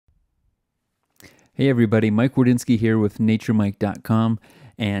Hey everybody, Mike Wardinsky here with naturemike.com,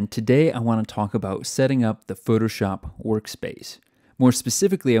 and today I want to talk about setting up the Photoshop workspace. More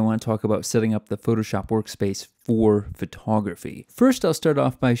specifically, I want to talk about setting up the Photoshop workspace for photography. First, I'll start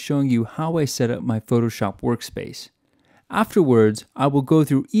off by showing you how I set up my Photoshop workspace. Afterwards, I will go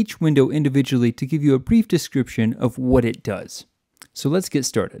through each window individually to give you a brief description of what it does. So let's get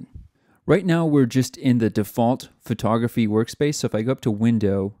started. Right now, we're just in the default photography workspace, so if I go up to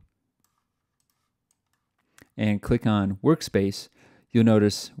Window, and click on Workspace, you'll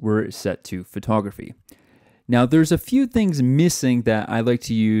notice we're set to photography. Now there's a few things missing that I like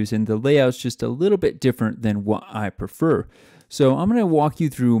to use, and the layout's just a little bit different than what I prefer. So I'm going to walk you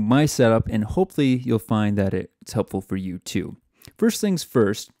through my setup, and hopefully you'll find that it's helpful for you too. First things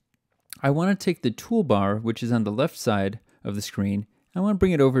first, I want to take the toolbar, which is on the left side of the screen, I want to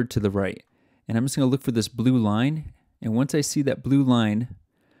bring it over to the right. And I'm just going to look for this blue line, and once I see that blue line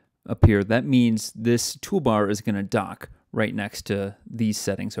up here, that means this toolbar is going to dock right next to these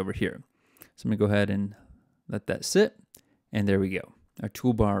settings over here. So I'm going to go ahead and let that sit, and there we go. Our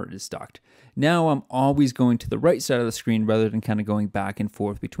toolbar is docked. Now I'm always going to the right side of the screen rather than kind of going back and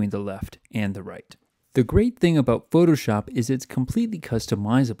forth between the left and the right. The great thing about Photoshop is it's completely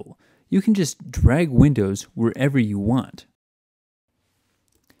customizable. You can just drag windows wherever you want.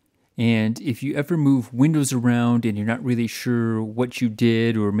 And if you ever move windows around and you're not really sure what you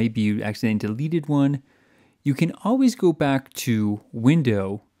did, or maybe you accidentally deleted one, you can always go back to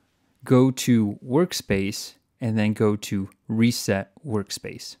Window, go to Workspace, and then go to Reset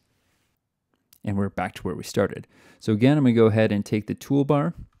Workspace. And we're back to where we started. So again, I'm going to go ahead and take the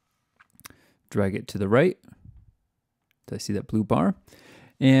toolbar, drag it to the right. Do I see that blue bar?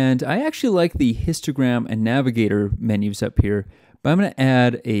 And I actually like the Histogram and Navigator menus up here, but I'm going to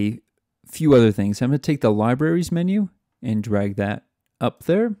add a few other things. I'm going to take the Libraries menu and drag that up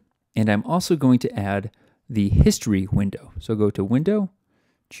there. And I'm also going to add the History window. So go to Window,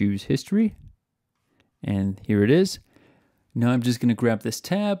 choose History, and here it is. Now I'm just going to grab this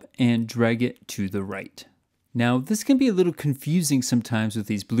tab and drag it to the right. Now this can be a little confusing sometimes with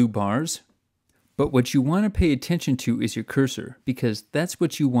these blue bars, but what you want to pay attention to is your cursor, because that's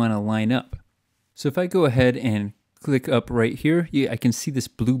what you want to line up. So if I go ahead and click up right here, I can see this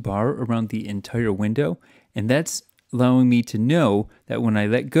blue bar around the entire window, and that's allowing me to know that when I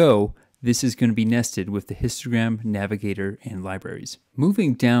let go, this is going to be nested with the Histogram, Navigator, and Libraries.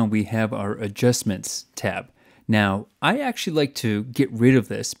 Moving down, we have our Adjustments tab. Now, I actually like to get rid of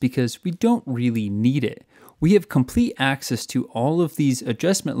this because we don't really need it. We have complete access to all of these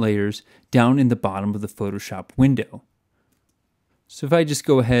adjustment layers down in the bottom of the Photoshop window. So if I just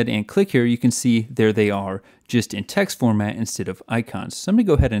go ahead and click here, you can see there they are, just in text format instead of icons. So I'm going to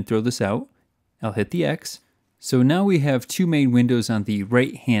go ahead and throw this out. I'll hit the X. So now we have two main windows on the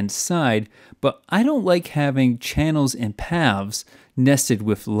right-hand side, but I don't like having channels and paths nested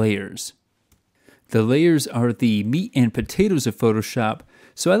with layers. The layers are the meat and potatoes of Photoshop,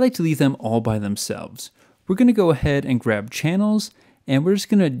 so I like to leave them all by themselves. We're going to go ahead and grab channels, and we're just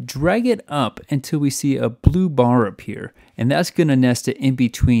going to drag it up until we see a blue bar up here, and that's going to nest it in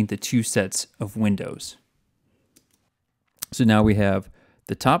between the two sets of windows. So now we have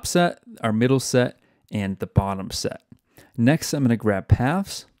the top set, our middle set, and the bottom set. Next, I'm going to grab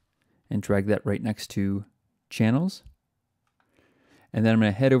paths and drag that right next to channels. And then I'm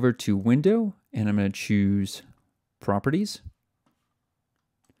going to head over to Window, and I'm going to choose Properties.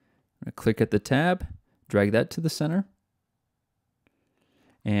 I'm going to click at the tab, drag that to the center.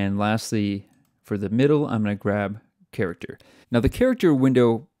 And lastly, for the middle, I'm going to grab Character. Now the Character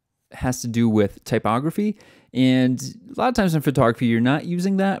window has to do with typography, and a lot of times in photography you're not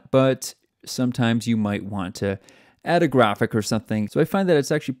using that, but sometimes you might want to add a graphic or something. So I find that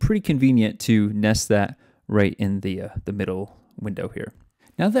it's actually pretty convenient to nest that right in the middle window here.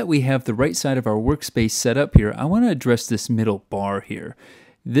 Now that we have the right side of our workspace set up here, I want to address this middle bar here.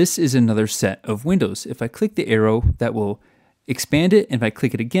 This is another set of windows. If I click the arrow, that will expand it, and if I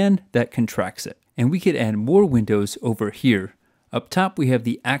click it again, that contracts it. And we could add more windows over here. Up top, we have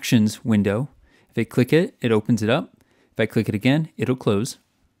the Actions window. If I click it, it opens it up. If I click it again, it'll close.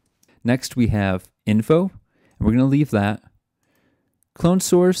 Next, we have Info, and we're going to leave that. Clone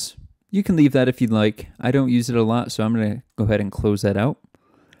Source, you can leave that if you'd like. I don't use it a lot, so I'm going to go ahead and close that out.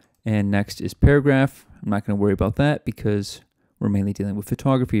 And next is Paragraph. I'm not going to worry about that because we're mainly dealing with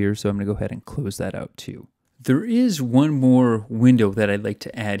photography here, so I'm going to go ahead and close that out too. There is one more window that I'd like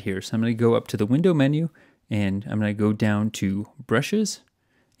to add here. So I'm going to go up to the Window menu, and I'm going to go down to Brushes,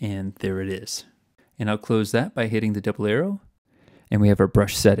 and there it is. And I'll close that by hitting the double arrow. And we have our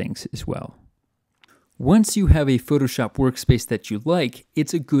brush settings as well. Once you have a Photoshop workspace that you like,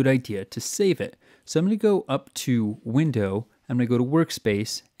 it's a good idea to save it. So I'm going to go up to Window, I'm going to go to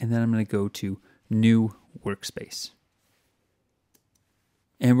Workspace, and then I'm going to go to New Workspace.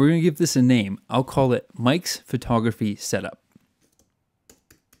 And we're going to give this a name. I'll call it Mike's Photography Setup.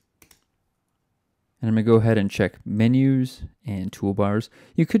 And I'm going to go ahead and check menus and toolbars.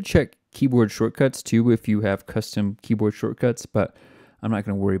 You could check keyboard shortcuts too if you have custom keyboard shortcuts, but I'm not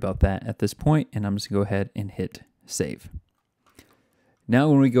going to worry about that at this point, and I'm just going to go ahead and hit Save. Now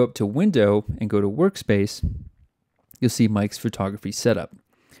when we go up to Window and go to Workspace, you'll see Mike's Photography Setup.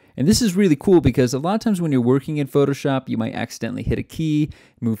 And this is really cool because a lot of times when you're working in Photoshop, you might accidentally hit a key,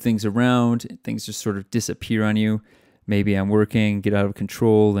 move things around, things just sort of disappear on you. Maybe I'm working, get out of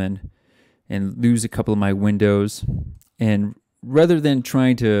control, and lose a couple of my windows. And rather than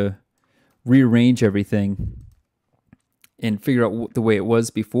trying to rearrange everything and figure out the way it was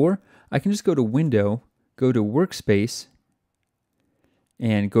before, I can just go to Window, go to Workspace,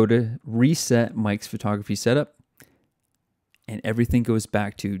 and go to Reset Mike's Photography Setup, and everything goes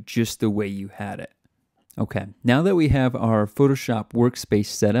back to just the way you had it. Okay, now that we have our Photoshop workspace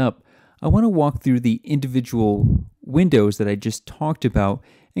set up, I want to walk through the individual windows that I just talked about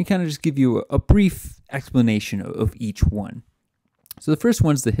and kind of just give you a brief explanation of each one. So the first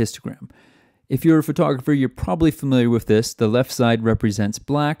one's the histogram. If you're a photographer, you're probably familiar with this. The left side represents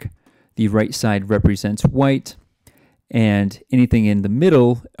black, the right side represents white, and anything in the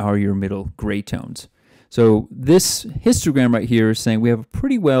middle are your middle gray tones. So this histogram right here is saying we have a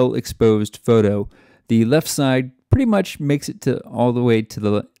pretty well exposed photo. The left side pretty much makes it to all the way to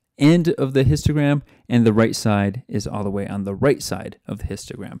the end of the histogram, and the right side is all the way on the right side of the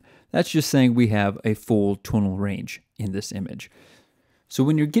histogram. That's just saying we have a full tonal range in this image. So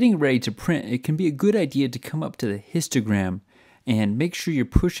when you're getting ready to print, it can be a good idea to come up to the histogram and make sure you're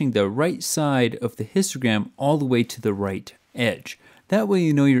pushing the right side of the histogram all the way to the right edge. That way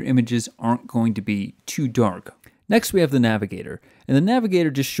you know your images aren't going to be too dark. Next we have the Navigator, and the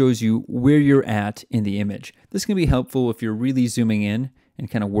Navigator just shows you where you're at in the image. This can be helpful if you're really zooming in and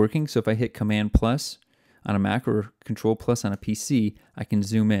kind of working. So if I hit Command plus on a Mac or Control plus on a PC, I can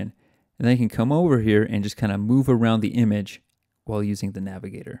zoom in. And then I can come over here and just kind of move around the image while using the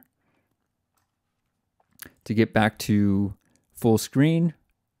Navigator. To get back to full screen,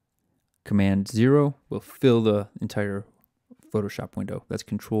 Command 0 will fill the entire Photoshop window. That's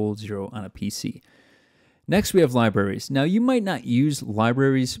Control 0 on a PC. Next, we have libraries. Now, you might not use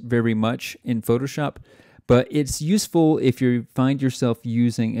libraries very much in Photoshop, but it's useful if you find yourself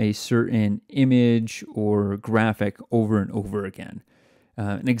using a certain image or graphic over and over again.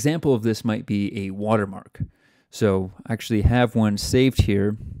 An example of this might be a watermark. So I actually have one saved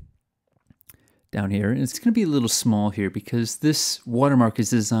here, down here, and it's going to be a little small here because this watermark is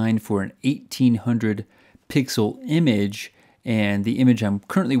designed for an 1800 pixel image, and the image I'm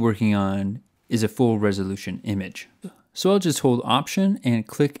currently working on is a full resolution image. So I'll just hold Option and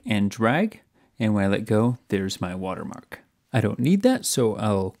click and drag, and when I let go, there's my watermark. I don't need that, so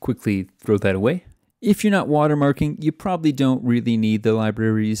I'll quickly throw that away. If you're not watermarking, you probably don't really need the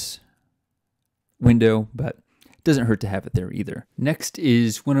libraries window, but it doesn't hurt to have it there either. Next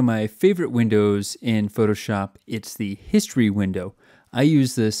is one of my favorite windows in Photoshop. It's the History window. I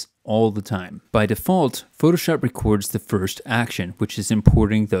use this all the time. By default, Photoshop records the first action, which is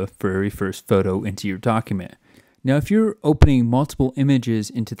importing the very first photo into your document. Now, if you're opening multiple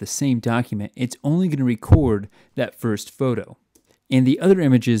images into the same document, it's only going to record that first photo, and the other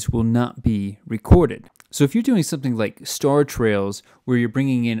images will not be recorded. So if you're doing something like star trails, where you're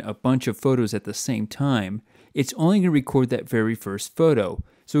bringing in a bunch of photos at the same time, it's only going to record that very first photo.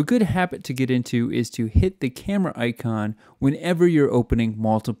 So a good habit to get into is to hit the camera icon whenever you're opening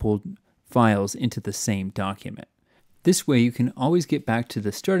multiple files into the same document. This way you can always get back to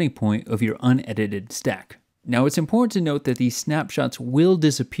the starting point of your unedited stack. Now it's important to note that these snapshots will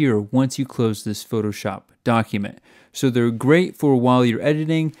disappear once you close this Photoshop document. So they're great for while you're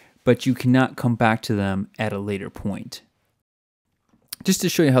editing, but you cannot come back to them at a later point. Just to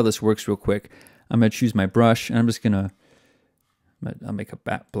show you how this works real quick, I'm going to choose my brush, and I'm just going to I'll make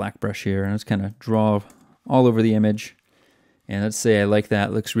a black brush here, and just kind of draw all over the image. And let's say I like that,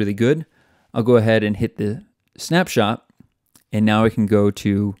 it looks really good. I'll go ahead and hit the snapshot, and now I can go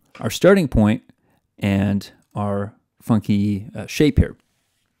to our starting point and our funky shape here.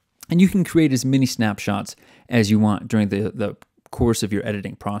 And you can create as many snapshots as you want during the course of your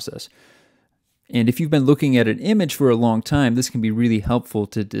editing process. And if you've been looking at an image for a long time, this can be really helpful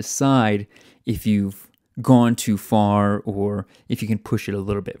to decide if you've gone too far or if you can push it a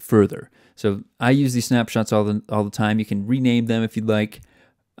little bit further. So I use these snapshots all the time. You can rename them if you'd like.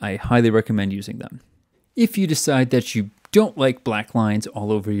 I highly recommend using them. If you decide that you don't like black lines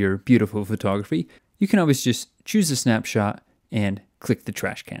all over your beautiful photography, you can always just choose a snapshot and click the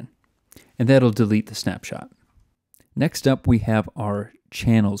trash can, and that'll delete the snapshot. Next up, we have our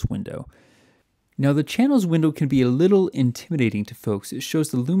channels window. Now the channels window can be a little intimidating to folks. It shows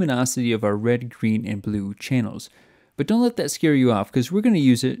the luminosity of our red, green, and blue channels. But don't let that scare you off, because we're going to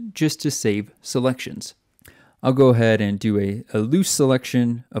use it just to save selections. I'll go ahead and do a loose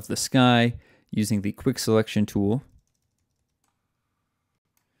selection of the sky using the quick selection tool.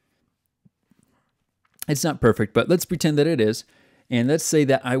 It's not perfect, but let's pretend that it is. And let's say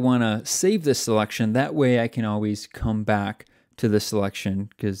that I want to save this selection. That way I can always come back to the selection,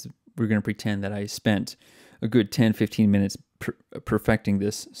 because we're going to pretend that I spent a good 10-15 minutes perfecting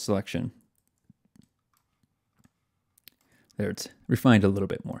this selection. There, it's refined a little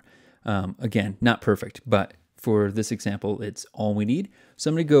bit more. Again, not perfect, but for this example, it's all we need. So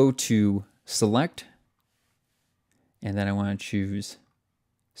I'm going to go to Select, and then I want to choose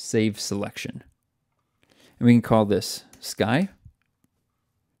Save Selection. And we can call this Sky.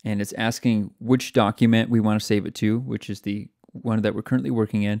 And it's asking which document we want to save it to, which is the one that we're currently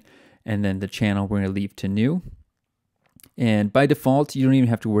working in. And then the channel we're going to leave to New. And by default, you don't even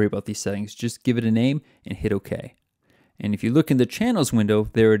have to worry about these settings. Just give it a name and hit OK. And if you look in the channels window,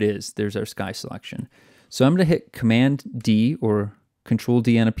 there it is. There's our sky selection. So I'm going to hit Command D or Control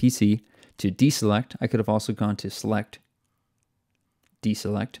D on a PC to deselect. I could have also gone to Select,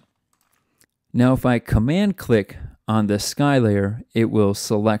 Deselect. Now if I Command click on the sky layer, it will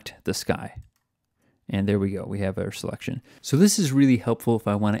select the sky. And there we go, we have our selection. So this is really helpful if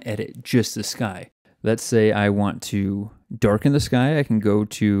I want to edit just the sky. Let's say I want to darken the sky. I can go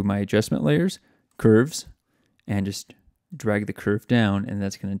to my adjustment layers, curves, and just drag the curve down, and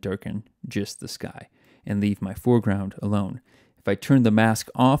that's going to darken just the sky and leave my foreground alone. If I turn the mask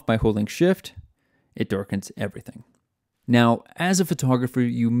off by holding Shift, it darkens everything. Now, as a photographer,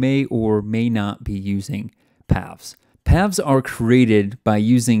 you may or may not be using paths. Paths are created by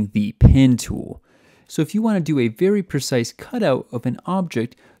using the pen tool. So if you want to do a very precise cutout of an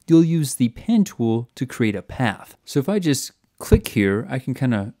object, you'll use the pen tool to create a path. So if I just click here, I can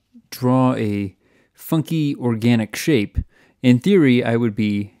kind of draw a funky organic shape. In theory, I would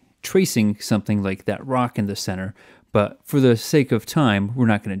be tracing something like that rock in the center, but for the sake of time, we're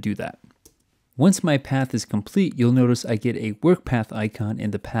not going to do that. Once my path is complete, you'll notice I get a work path icon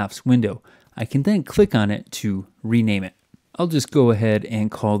in the paths window. I can then click on it to rename it. I'll just go ahead and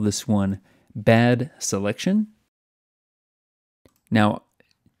call this one Bad Selection. Now,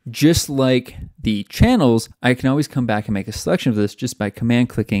 just like the channels, I can always come back and make a selection of this just by command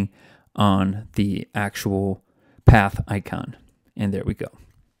clicking on the actual path icon. And there we go.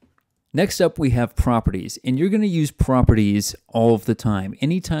 Next up, we have properties, and you're going to use properties all of the time.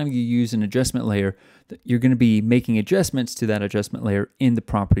 Anytime you use an adjustment layer, you're going to be making adjustments to that adjustment layer in the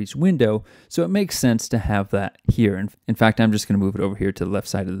properties window, so it makes sense to have that here. In fact, I'm just going to move it over here to the left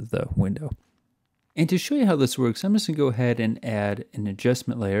side of the window. And to show you how this works, I'm just going to go ahead and add an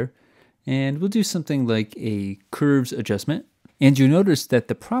adjustment layer, and we'll do something like a curves adjustment. And you'll notice that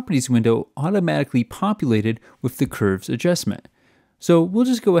the properties window automatically populated with the curves adjustment. So we'll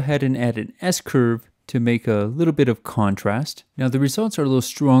just go ahead and add an S-curve to make a little bit of contrast. Now the results are a little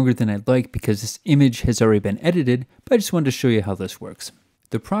stronger than I'd like because this image has already been edited, but I just wanted to show you how this works.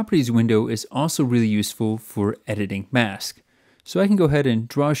 The properties window is also really useful for editing mask. So I can go ahead and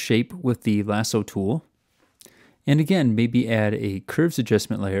draw a shape with the lasso tool. And again, maybe add a curves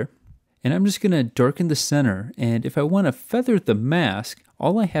adjustment layer. And I'm just going to darken the center. And if I want to feather the mask,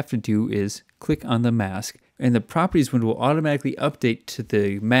 all I have to do is click on the mask, and the properties window will automatically update to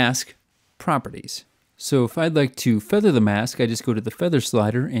the mask properties. So if I'd like to feather the mask, I just go to the feather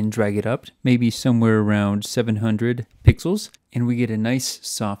slider and drag it up, maybe somewhere around 700 pixels, and we get a nice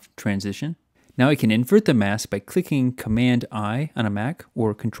soft transition. Now I can invert the mask by clicking Command I on a Mac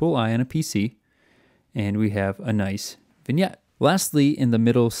or Control I on a PC, and we have a nice vignette. Lastly, in the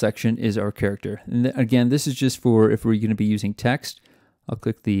middle section is our character. And again, this is just for if we're going to be using text. I'll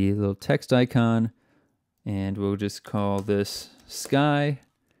click the little text icon, and we'll just call this Sky.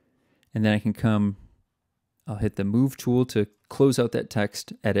 And then I can I'll hit the Move tool to close out that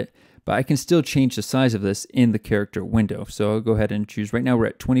text edit, but I can still change the size of this in the character window. So I'll go ahead and choose, right now we're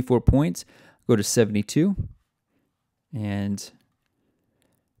at 24 points, go to 72, and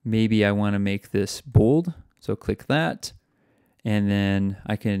maybe I want to make this bold. So click that. And then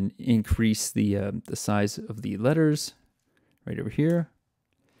I can increase the size of the letters right over here.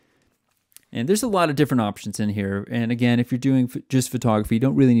 And there's a lot of different options in here. And again, if you're doing just photography, you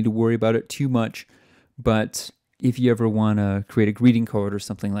don't really need to worry about it too much. But if you ever want to create a greeting card or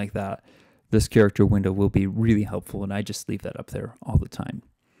something like that, this character window will be really helpful, and I just leave that up there all the time.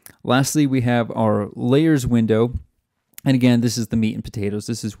 Lastly, we have our layers window. And again, this is the meat and potatoes.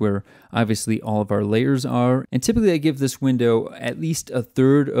 This is where obviously all of our layers are. And typically I give this window at least a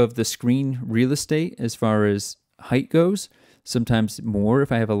third of the screen real estate as far as height goes, sometimes more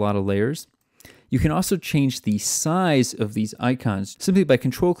if I have a lot of layers. You can also change the size of these icons simply by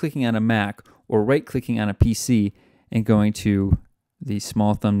control clicking on a Mac or right clicking on a PC and going to the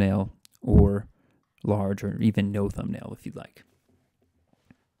small thumbnail or large or even no thumbnail if you'd like.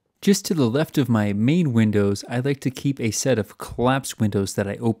 Just to the left of my main windows, I like to keep a set of collapse windows that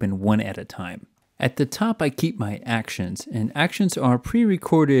I open one at a time. At the top, I keep my actions, and actions are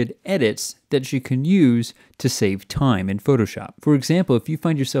pre-recorded edits that you can use to save time in Photoshop. For example, if you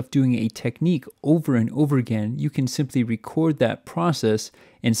find yourself doing a technique over and over again, you can simply record that process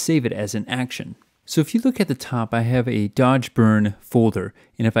and save it as an action. So if you look at the top, I have a dodge burn folder,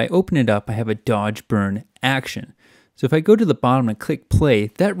 and if I open it up, I have a dodge burn action. So if I go to the bottom and click play,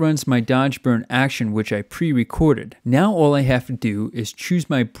 that runs my dodge burn action, which I pre-recorded. Now all I have to do is choose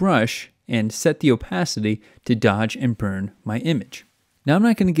my brush and set the opacity to dodge and burn my image. Now I'm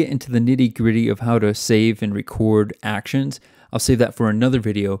not going to get into the nitty-gritty of how to save and record actions. I'll save that for another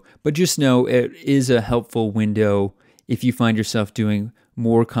video, but just know it is a helpful window if you find yourself doing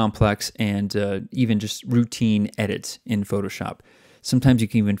more complex and even just routine edits in Photoshop. Sometimes you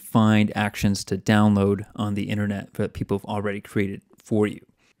can even find actions to download on the internet that people have already created for you.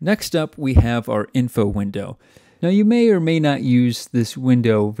 Next up, we have our info window. Now you may or may not use this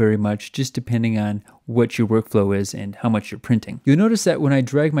window very much, just depending on what your workflow is and how much you're printing. You'll notice that when I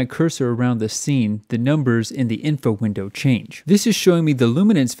drag my cursor around the scene, the numbers in the info window change. This is showing me the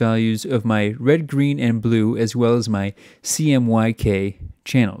luminance values of my red, green, and blue, as well as my CMYK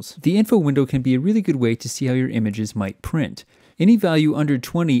channels. The info window can be a really good way to see how your images might print. Any value under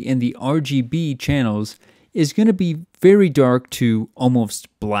 20 in the RGB channels is going to be very dark to almost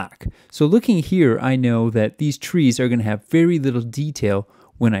black. So looking here, I know that these trees are going to have very little detail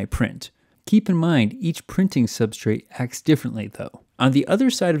when I print. Keep in mind, each printing substrate acts differently though. On the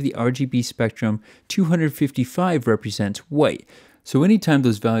other side of the RGB spectrum, 255 represents white. So anytime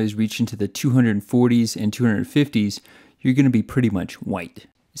those values reach into the 240s and 250s, you're going to be pretty much white.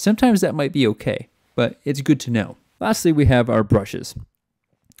 Sometimes that might be okay, but it's good to know. Lastly, we have our brushes.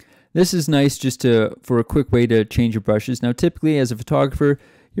 This is nice just for a quick way to change your brushes. Now, typically as a photographer,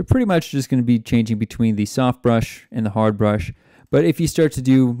 you're pretty much just going to be changing between the soft brush and the hard brush. But if you start to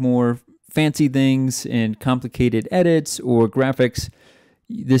do more fancy things and complicated edits or graphics,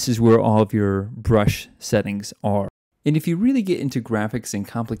 this is where all of your brush settings are. And if you really get into graphics and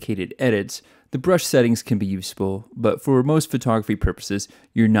complicated edits, the brush settings can be useful, but for most photography purposes,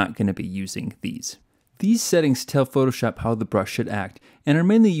 you're not going to be using these. These settings tell Photoshop how the brush should act and are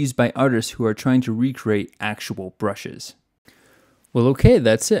mainly used by artists who are trying to recreate actual brushes. Well, okay,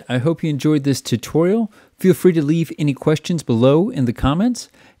 that's it. I hope you enjoyed this tutorial. Feel free to leave any questions below in the comments.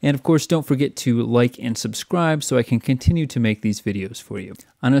 And of course, don't forget to like and subscribe so I can continue to make these videos for you.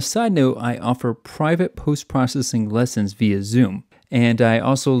 On a side note, I offer private post-processing lessons via Zoom. And I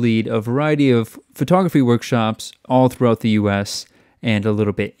also lead a variety of photography workshops all throughout the US and a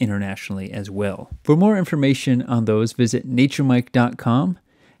little bit internationally as well. For more information on those, visit naturemike.com,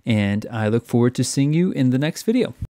 and I look forward to seeing you in the next video.